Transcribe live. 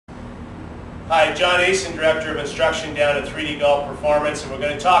Hi, John Asen, Director of Instruction down at 3D Golf Performance, and we're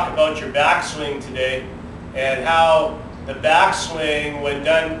going to talk about your backswing today and how the backswing, when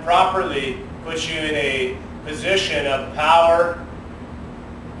done properly, puts you in a position of power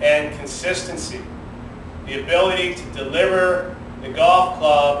and consistency. The ability to deliver the golf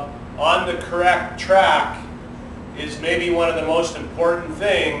club on the correct track is maybe one of the most important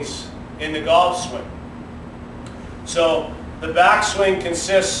things in the golf swing. So the backswing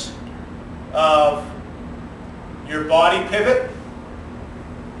consists of your body pivot,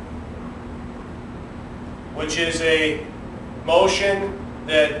 which is a motion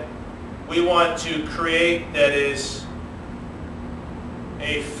that we want to create that is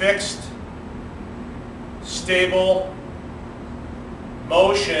a fixed, stable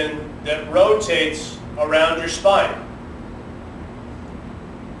motion that rotates around your spine.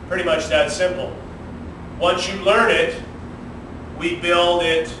 Pretty much that simple. Once you learn it, we build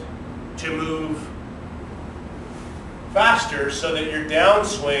it to move faster so that your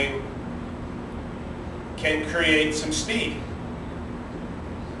downswing can create some speed.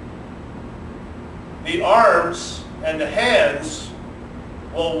 The arms and the hands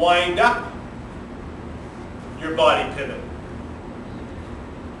will wind up your body pivot.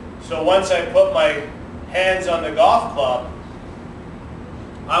 So once I put my hands on the golf club,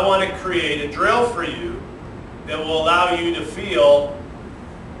 I want to create a drill for you that will allow you to feel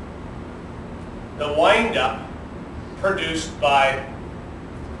the wind-up produced by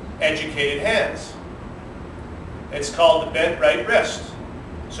educated hands. It's called the bent right wrist.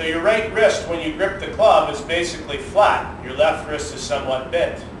 So your right wrist, when you grip the club, is basically flat. Your left wrist is somewhat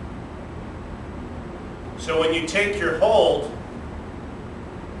bent. So when you take your hold,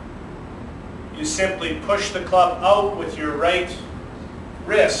 you simply push the club out with your right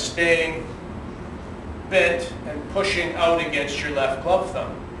wrist staying bent and pushing out against your left club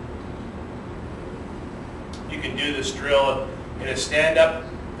thumb. You can do this drill in a stand-up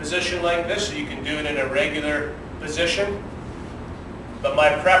position like this, or you can do it in a regular position. But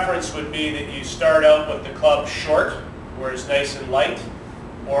my preference would be that you start out with the club short, where it's nice and light,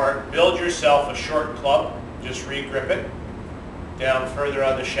 or build yourself a short club, just re-grip it down further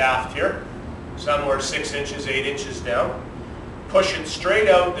on the shaft here, somewhere 6 inches, 8 inches down. Push it straight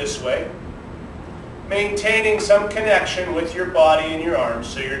out this way, maintaining some connection with your body and your arms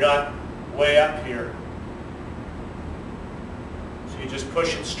so you're not way up here. So you just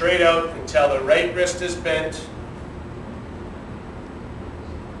push it straight out until the right wrist is bent,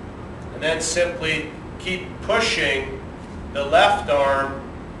 and then simply keep pushing the left arm,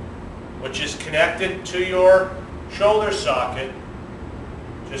 which is connected to your shoulder socket.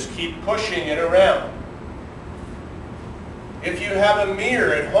 Just keep pushing it around. If you have a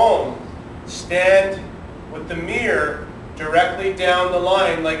mirror at home, stand with the mirror directly down the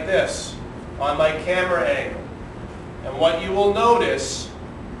line like this on my camera angle. And what you will notice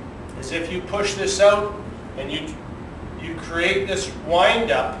is if you push this out and you create this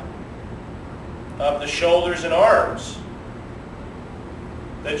wind up of the shoulders and arms,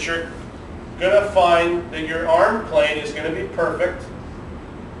 that you're going to find that your arm plane is going to be perfect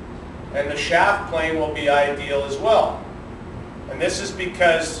and the shaft plane will be ideal as well. And this is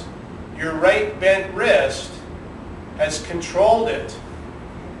because your right bent wrist has controlled it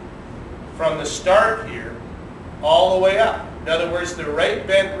from the start here all the way up. In other words, the right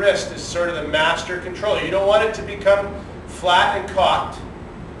bent wrist is sort of the master controller. You don't want it to become flat and cocked.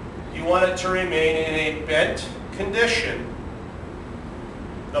 You want it to remain in a bent condition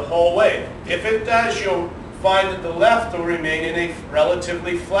the whole way. If it does, you'll find that the left will remain in a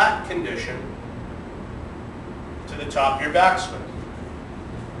relatively flat condition to the top of your backswing.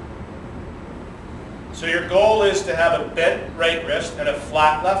 So your goal is to have a bent right wrist and a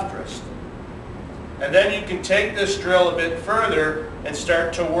flat left wrist. And then you can take this drill a bit further and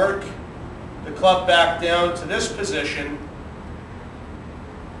start to work the club back down to this position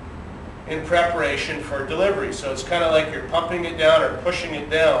in preparation for delivery. So it's kind of like you're pumping it down or pushing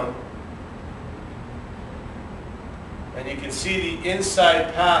it down. And you can see the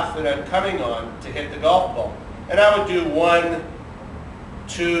inside path that I'm coming on to hit the golf ball. And I would do 1,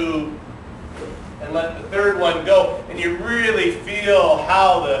 2, and let the third one go. And you really feel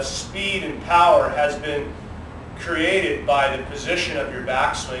how the speed and power has been created by the position of your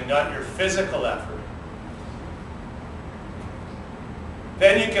backswing, not your physical effort.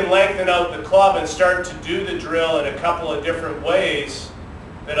 Then you can lengthen out the club and start to do the drill in a couple of different ways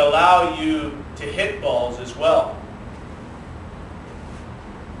that allow you to hit balls as well.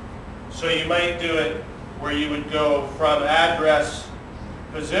 So you might do it where you would go from address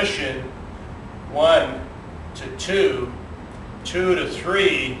position 1 to 2, 2 to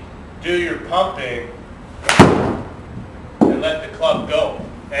 3, do your pumping and let the club go.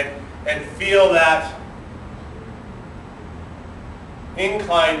 And feel that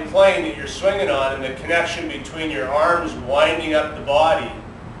inclined plane that you're swinging on and the connection between your arms winding up the body,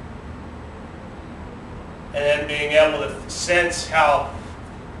 and then being able to sense how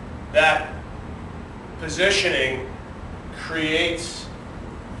that positioning creates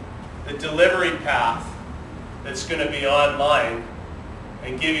the delivery path that's going to be online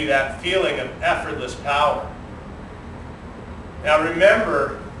and give you that feeling of effortless power. Now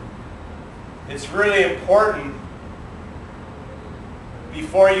remember, it's really important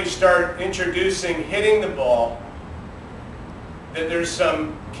before you start introducing hitting the ball that there's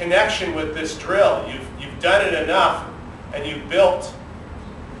some connection with this drill. You've done it enough and you've built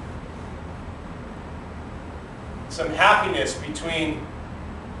some happiness between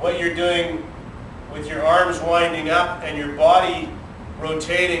what you're doing with your arms winding up and your body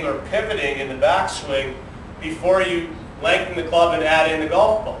rotating or pivoting in the backswing before you lengthen the club and add in the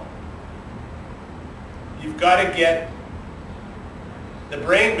golf ball. You've got to get the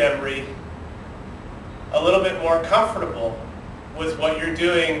brain memory a little bit more comfortable with what you're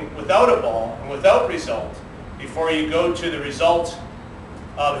doing without a ball and without result before you go to the result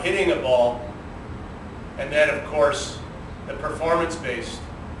of hitting a ball, and then of course the performance-based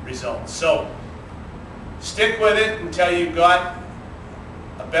results. So stick with it until you've got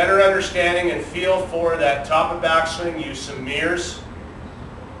a better understanding and feel for that top of backswing. Use some mirrors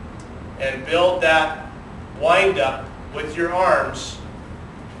and build that wind up with your arms.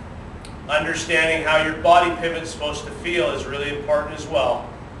 Understanding how your body pivot is supposed to feel is really important as well.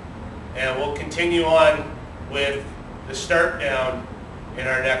 And we'll continue on with the start down in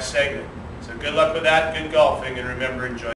our next segment. So good luck with that, good golfing, and remember, enjoy.